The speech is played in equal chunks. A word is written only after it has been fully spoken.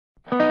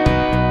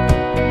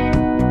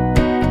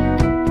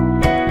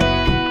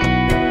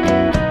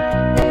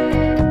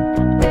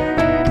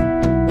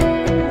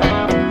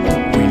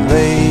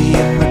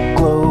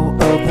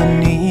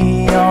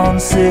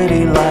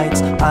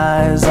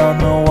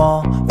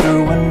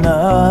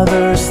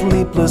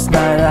sleepless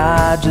night,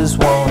 I just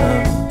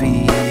wanna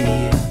be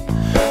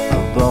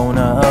alone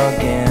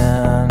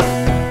again.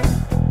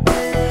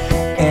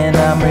 And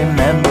I'm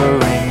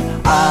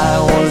remembering I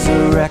was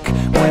a wreck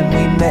when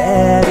we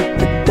met at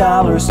the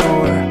dollar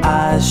store.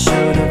 I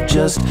should have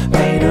just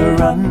made a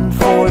run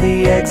for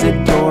the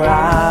exit door.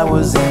 I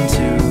was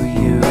into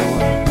you,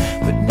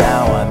 but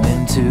now I'm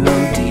in too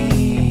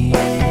deep.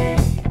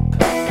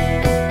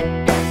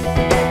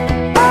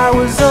 I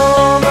was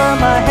over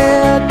my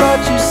head, but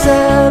you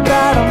said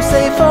that I'm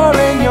safer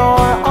in your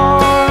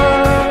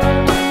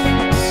arms.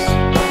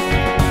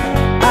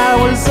 I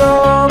was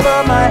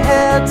over my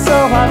head, so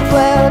I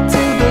fled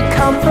to the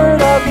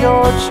comfort of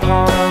your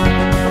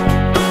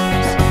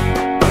charms.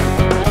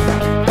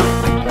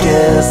 I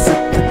guess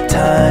at the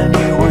time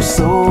you were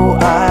so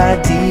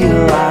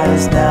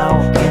idealized. Now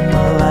in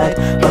the light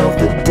of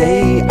the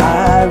day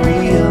I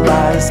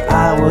realized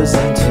I was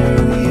into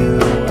you,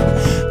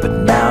 but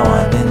now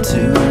I'm in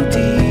too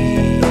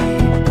deep.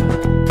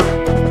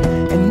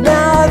 And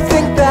I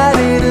think that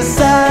it is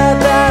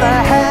sad that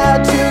I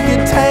had to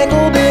get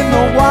tangled in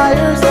the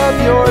wires of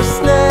your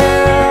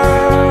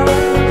snare.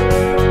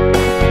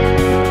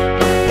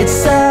 It's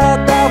sad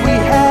that we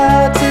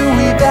had to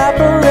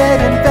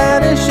evaporate and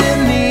vanish in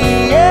the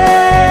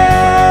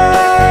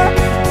air.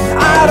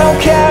 I don't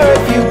care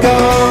if you go,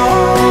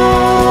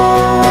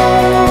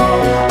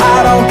 I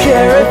don't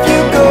care if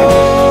you go,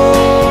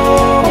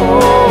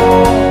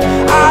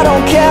 I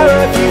don't care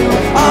if you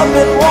up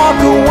and walk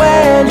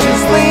away and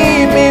just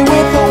leave me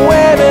with a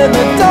wave in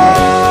the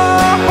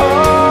dark.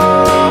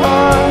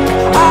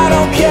 I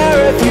don't care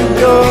if you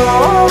go,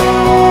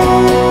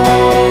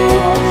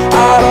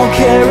 I don't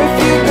care if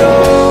you go.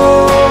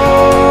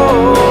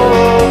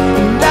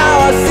 Now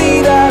I see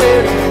that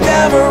it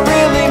never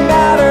really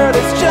mattered.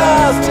 It's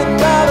just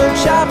another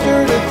chapter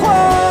to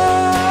close.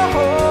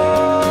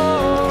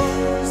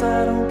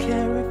 I don't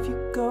care if you